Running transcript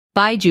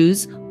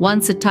Byju'S,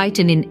 once a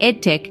titan in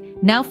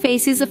edtech, now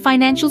faces a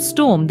financial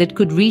storm that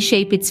could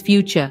reshape its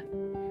future.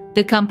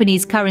 The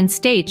company's current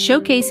state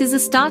showcases a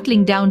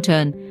startling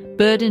downturn,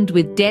 burdened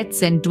with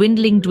debts and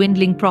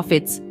dwindling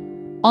profits.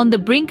 On the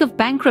brink of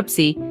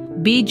bankruptcy,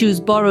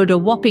 Byju'S borrowed a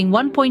whopping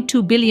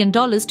 $1.2 billion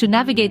to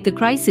navigate the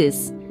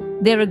crisis.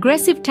 Their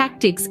aggressive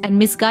tactics and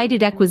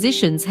misguided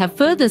acquisitions have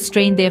further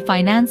strained their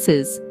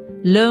finances.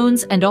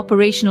 Loans and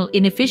operational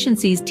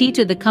inefficiencies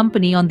teeter the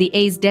company on the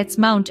edge. Debts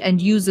mount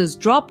and users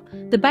drop,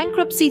 the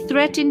bankruptcy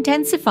threat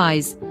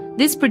intensifies.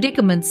 This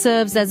predicament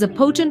serves as a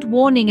potent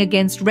warning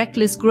against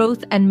reckless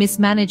growth and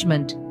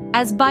mismanagement.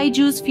 As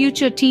Byju'S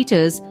future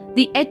teeters,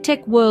 the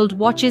edtech world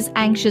watches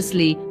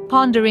anxiously,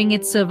 pondering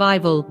its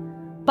survival.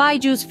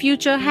 Byju'S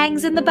future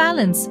hangs in the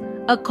balance,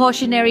 a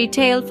cautionary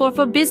tale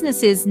for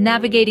businesses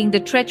navigating the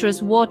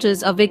treacherous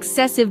waters of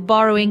excessive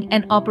borrowing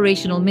and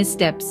operational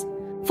missteps.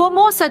 For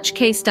more such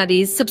case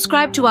studies,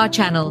 subscribe to our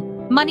channel,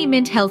 Money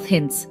Mint Health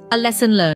Hints, a lesson learned.